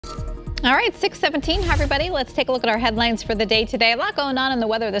All right, 6:17. Hi, everybody. Let's take a look at our headlines for the day today. A lot going on in the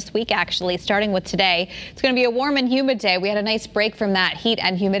weather this week, actually, starting with today. It's going to be a warm and humid day. We had a nice break from that heat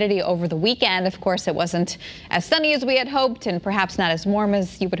and humidity over the weekend. Of course, it wasn't as sunny as we had hoped and perhaps not as warm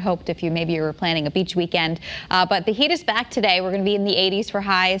as you would hoped if maybe you were planning a beach weekend. But the heat is back today. We're going to be in the 80s for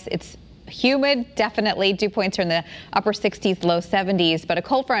highs. It's humid, definitely. Dew points are in the upper 60s, low 70s, but a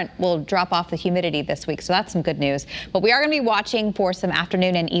cold front will drop off the humidity this week, so that's some good news. But we are going to be watching for some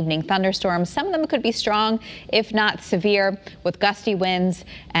afternoon and evening thunderstorms. Some of them could be strong, if not severe, with gusty winds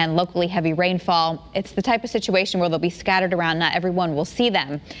and locally heavy rainfall. It's the type of situation where they'll be scattered around. Not everyone will see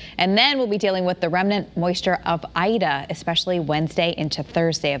them. And then we'll be dealing with the remnant moisture of Ida, especially Wednesday into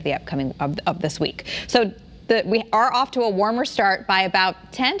Thursday of the upcoming of this week. So we are off to a warmer start by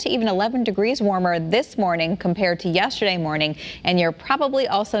about 10 to even 11 degrees warmer this morning compared to yesterday morning. And you're probably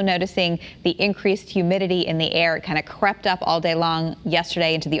also noticing the increased humidity in the air. It kind of crept up all day long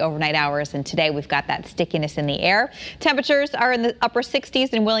yesterday into the overnight hours. And today we've got that stickiness in the air. Temperatures are in the upper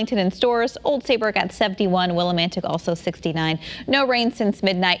 60s in Wellington and Storrs. Old Saybrook at 71. Willimantic also 69. No rain since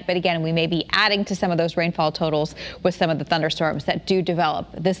midnight. But again, we may be adding to some of those rainfall totals with some of the thunderstorms that do develop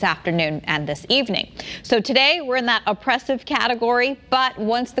this afternoon and this evening. So today we're in that oppressive category, but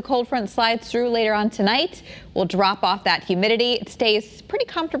once the cold front slides through later on tonight, we'll drop off that humidity. It stays pretty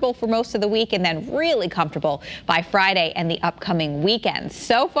comfortable for most of the week and then really comfortable by Friday and the upcoming weekend.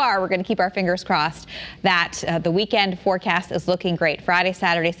 So far, we're going to keep our fingers crossed that the weekend forecast is looking great. Friday,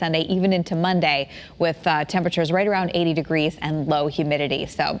 Saturday, Sunday, even into Monday with temperatures right around 80 degrees and low humidity.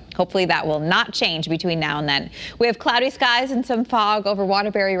 So hopefully that will not change between now and then. We have cloudy skies and some fog over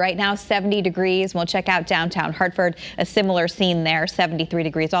Waterbury right now, 70 degrees. We'll check out downtown Hartford, a similar scene there, 73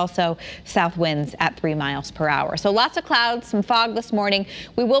 degrees also, south winds at 3 miles per hour. So lots of clouds, some fog this morning.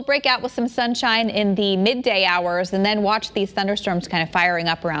 We will break out with some sunshine in the midday hours and then watch these thunderstorms kind of firing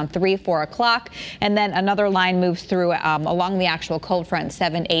up around 3, 4 o'clock. And then another line moves through along the actual cold front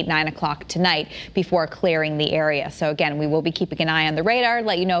 7, 8, 9 o'clock tonight before clearing the area. So again, we will be keeping an eye on the radar,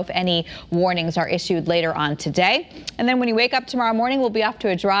 let you know if any warnings are issued later on today. And then when you wake up tomorrow morning, we'll be off to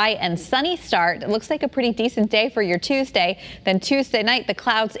a dry and sunny start. It looks like a pretty decent day for your Tuesday. Then Tuesday night, the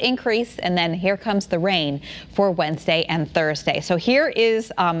clouds increase, and then here comes the rain for Wednesday and Thursday. So here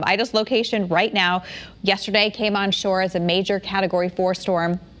is Ida's location right now. Yesterday came on shore as a major Category 4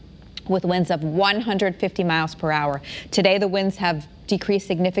 storm with winds of 150 miles per hour. Today, the winds have decreased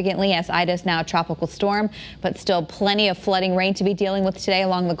significantly as Ida is now a tropical storm, but still plenty of flooding rain to be dealing with today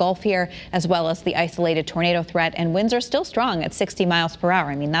along the Gulf here, as well as the isolated tornado threat. And winds are still strong at 60 miles per hour.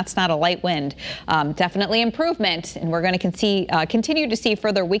 I mean, that's not a light wind. Definitely improvement, and we're going to continue to see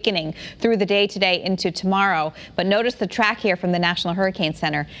further weakening through the day today into tomorrow. But notice the track here from the National Hurricane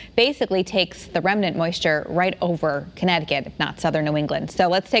Center basically takes the remnant moisture right over Connecticut, if not southern New England. So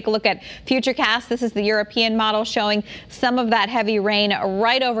let's take a look at Futurecast. This is the European model showing some of that heavy rain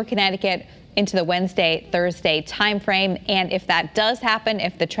right over Connecticut into the Wednesday, Thursday time frame. And if that does happen,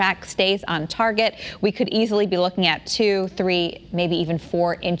 if the track stays on target, we could easily be looking at 2, 3, maybe even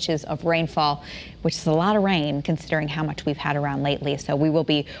 4 inches of rainfall, which is a lot of rain considering how much we've had around lately. So we will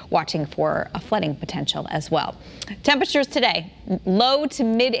be watching for a flooding potential as well. Temperatures today, low to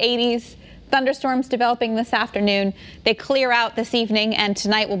mid 80s. Thunderstorms developing this afternoon. They clear out this evening, and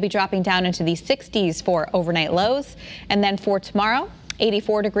tonight we'll be dropping down into the 60s for overnight lows. And then for tomorrow,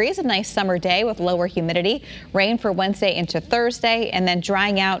 84 degrees, a nice summer day with lower humidity. Rain for Wednesday into Thursday, and then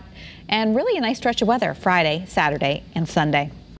drying out and really a nice stretch of weather Friday, Saturday, and Sunday.